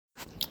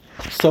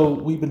So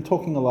we've been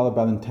talking a lot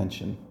about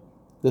intention.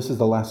 This is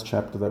the last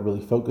chapter that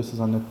really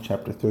focuses on it.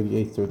 Chapter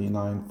 38,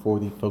 39,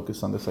 40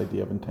 focus on this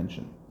idea of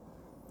intention.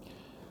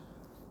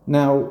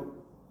 Now,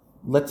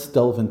 let's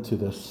delve into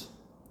this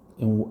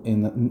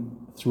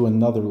through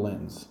another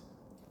lens.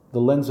 The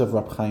lens of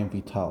Rab Chaim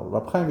Vital.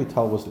 Rab Chaim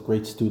Vital was the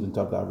great student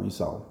of the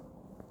Arizal.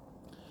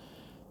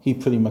 He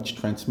pretty much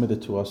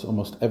transmitted to us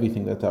almost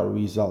everything that the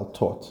Arizal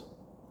taught.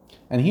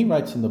 And he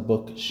writes in the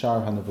book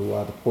Sha'ar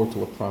HaNevuah, the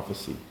Portal of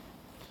Prophecy.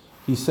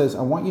 He says,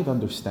 I want you to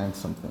understand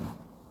something.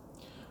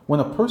 When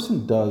a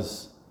person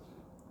does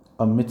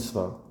a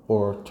mitzvah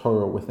or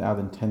Torah without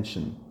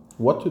intention,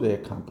 what do they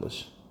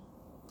accomplish?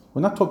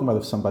 We're not talking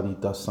about if somebody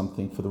does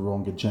something for the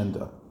wrong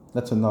agenda.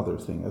 That's another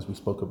thing, as we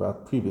spoke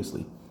about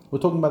previously. We're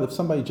talking about if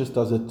somebody just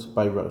does it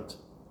by rote.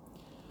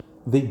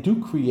 They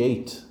do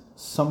create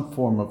some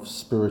form of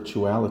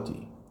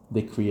spirituality.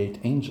 They create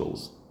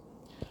angels.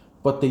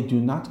 But they do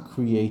not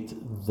create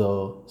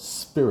the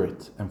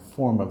spirit and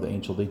form of the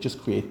angel. They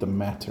just create the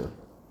matter.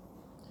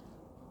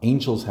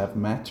 Angels have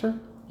matter?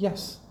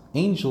 Yes.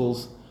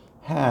 Angels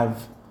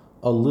have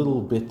a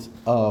little bit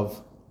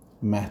of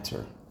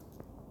matter.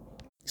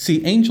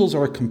 See, angels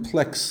are a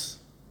complex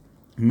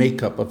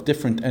makeup of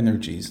different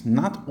energies,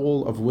 not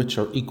all of which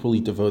are equally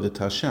devoted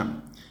to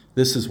Hashem.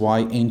 This is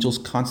why angels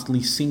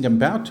constantly sing and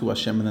bow to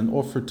Hashem and then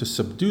offer to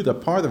subdue the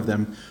part of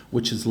them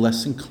which is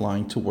less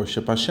inclined to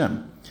worship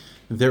Hashem.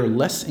 Their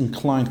less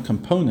inclined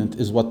component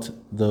is what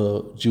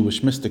the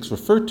Jewish mystics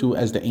refer to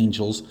as the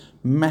angel's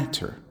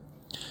matter.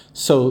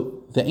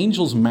 So the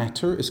angel's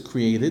matter is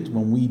created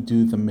when we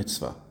do the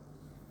mitzvah.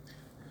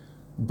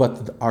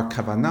 But our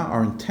kavanah,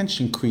 our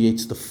intention,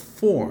 creates the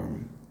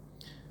form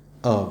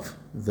of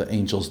the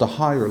angels, the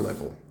higher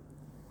level.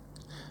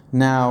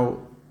 Now,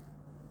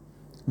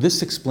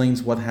 this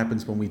explains what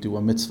happens when we do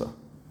a mitzvah.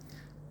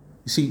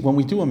 You see, when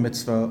we do a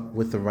mitzvah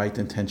with the right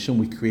intention,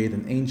 we create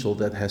an angel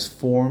that has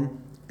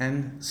form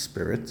and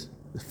spirit,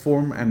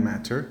 form and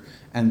matter,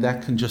 and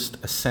that can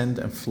just ascend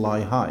and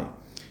fly high.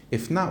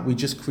 If not, we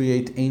just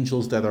create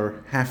angels that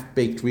are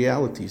half-baked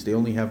realities. They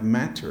only have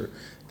matter,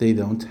 they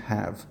don't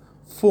have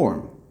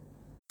form.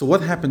 So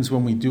what happens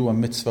when we do a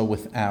mitzvah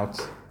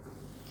without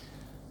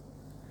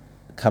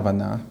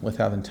kavanah,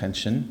 without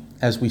intention?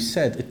 As we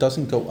said, it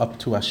doesn't go up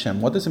to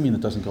Hashem. What does it mean it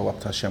doesn't go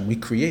up to Hashem? We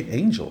create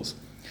angels,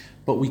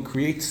 but we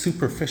create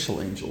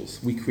superficial angels.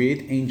 We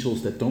create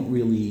angels that don't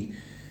really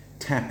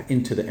tap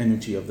into the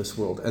energy of this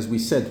world. As we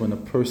said, when a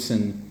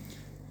person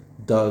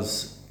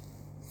does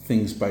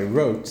things by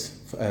rote,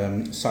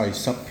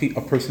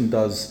 a person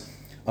does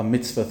a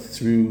mitzvah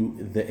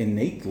through the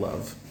innate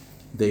love,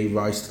 they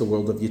rise to the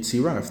world of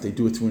Yetzirah. If they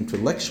do it through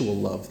intellectual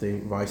love, they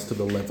rise to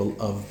the level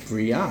of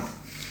Briah.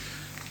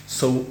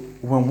 So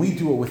when we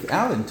do it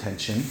without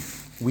intention,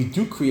 we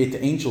do create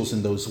the angels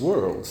in those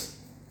worlds,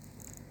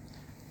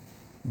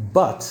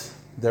 but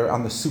they're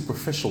on the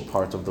superficial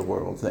part of the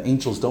world. The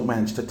angels don't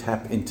manage to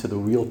tap into the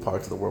real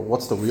part of the world.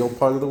 What's the real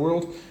part of the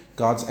world?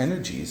 God's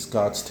energies,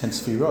 God's 10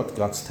 sfirot,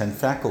 God's 10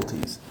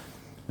 faculties.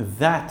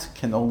 That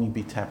can only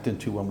be tapped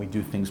into when we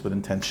do things with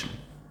intention.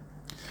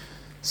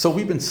 So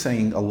we've been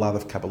saying a lot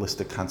of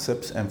Kabbalistic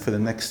concepts, and for the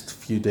next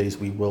few days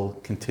we will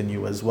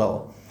continue as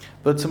well.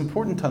 But it's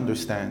important to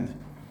understand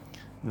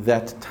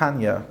that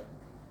Tanya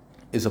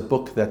is a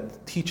book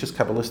that teaches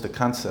Kabbalistic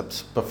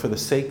concepts, but for the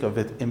sake of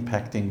it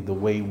impacting the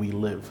way we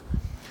live.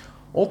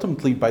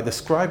 Ultimately, by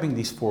describing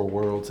these four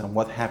worlds and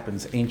what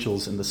happens,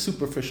 angels in the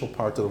superficial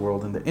part of the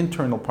world, in the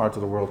internal part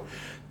of the world,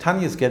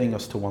 Tanya is getting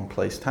us to one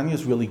place. Tanya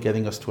is really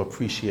getting us to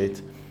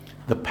appreciate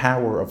the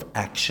power of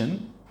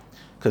action,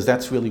 because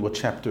that's really what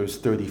chapters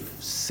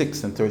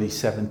 36 and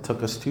 37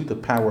 took us to, the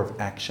power of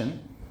action.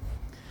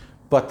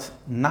 But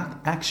not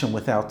action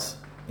without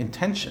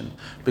intention,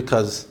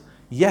 because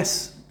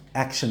yes,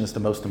 action is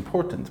the most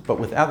important, but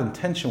without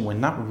intention, we're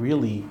not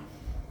really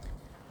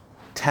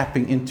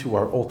tapping into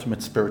our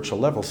ultimate spiritual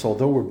level. So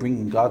although we're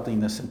bringing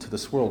godliness into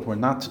this world, we're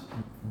not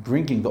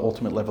bringing the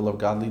ultimate level of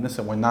godliness,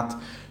 and we're not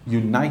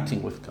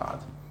uniting with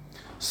God.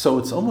 So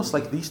it's almost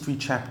like these three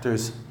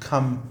chapters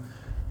come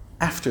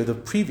after the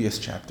previous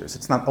chapters.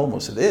 It's not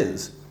almost, it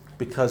is,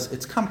 because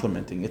it's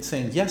complementing. It's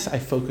saying, yes, I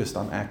focused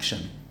on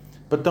action,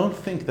 but don't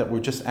think that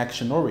we're just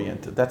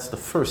action-oriented. That's the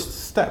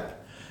first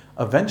step.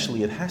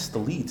 Eventually, it has to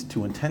lead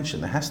to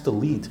intention. It has to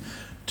lead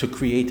to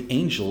create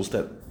angels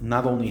that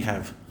not only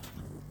have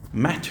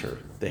matter,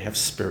 they have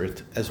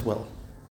spirit as well.